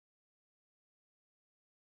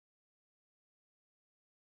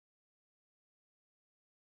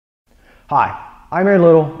Hi, I'm Aaron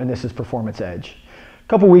Little, and this is Performance Edge. A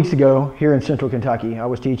couple weeks ago, here in Central Kentucky, I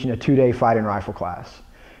was teaching a 2-day fighting rifle class.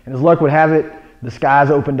 And as luck would have it, the skies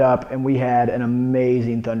opened up and we had an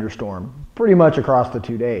amazing thunderstorm, pretty much across the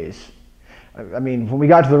 2 days. I mean, when we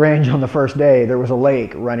got to the range on the first day, there was a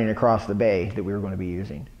lake running across the bay that we were going to be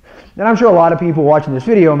using. And I'm sure a lot of people watching this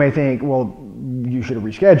video may think, well, you should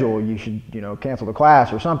reschedule, you should, cancel the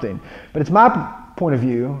class or something. But it's my point of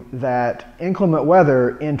view that inclement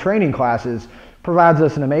weather in training classes provides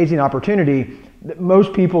us an amazing opportunity that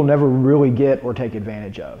most people never really get or take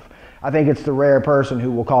advantage of. I think it's the rare person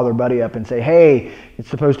who will call their buddy up and say, hey, it's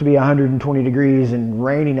supposed to be 120 degrees and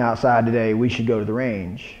raining outside today, we should go to the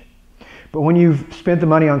range. But when you've spent the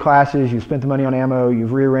money on classes, you've spent the money on ammo,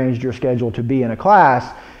 you've rearranged your schedule to be in a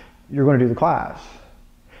class, you're going to do the class.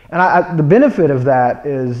 And the benefit of that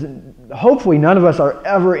is hopefully none of us are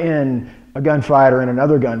ever in a gunfight or in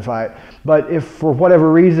another gunfight. But if for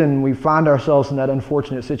whatever reason we find ourselves in that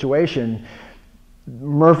unfortunate situation,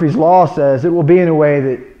 Murphy's Law says it will be in a way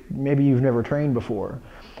that maybe you've never trained before.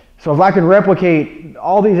 So if I can replicate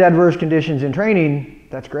all these adverse conditions in training,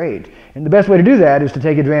 that's great. And the best way to do that is to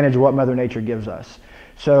take advantage of what Mother Nature gives us.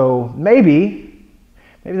 So maybe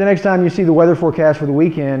the next time you see the weather forecast for the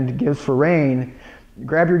weekend gives for rain,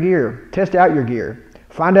 grab your gear, test out your gear.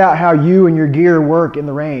 Find out how you and your gear work in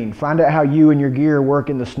the rain. Find out how you and your gear work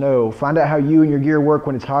in the snow. Find out how you and your gear work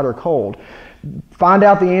when it's hot or cold. Find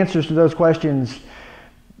out the answers to those questions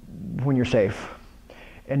when you're safe.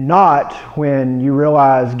 And not when you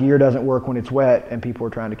realize gear doesn't work when it's wet and people are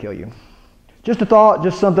trying to kill you. Just a thought,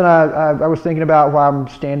 just something I was thinking about while I'm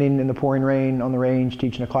standing in the pouring rain on the range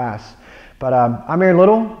teaching a class. But I'm Aaron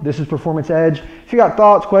Little, this is Performance Edge. If you got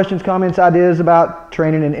thoughts, questions, comments, ideas about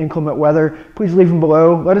training in inclement weather, please leave them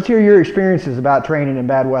below. Let us hear your experiences about training in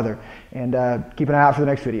bad weather. And keep an eye out for the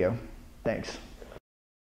next video. Thanks.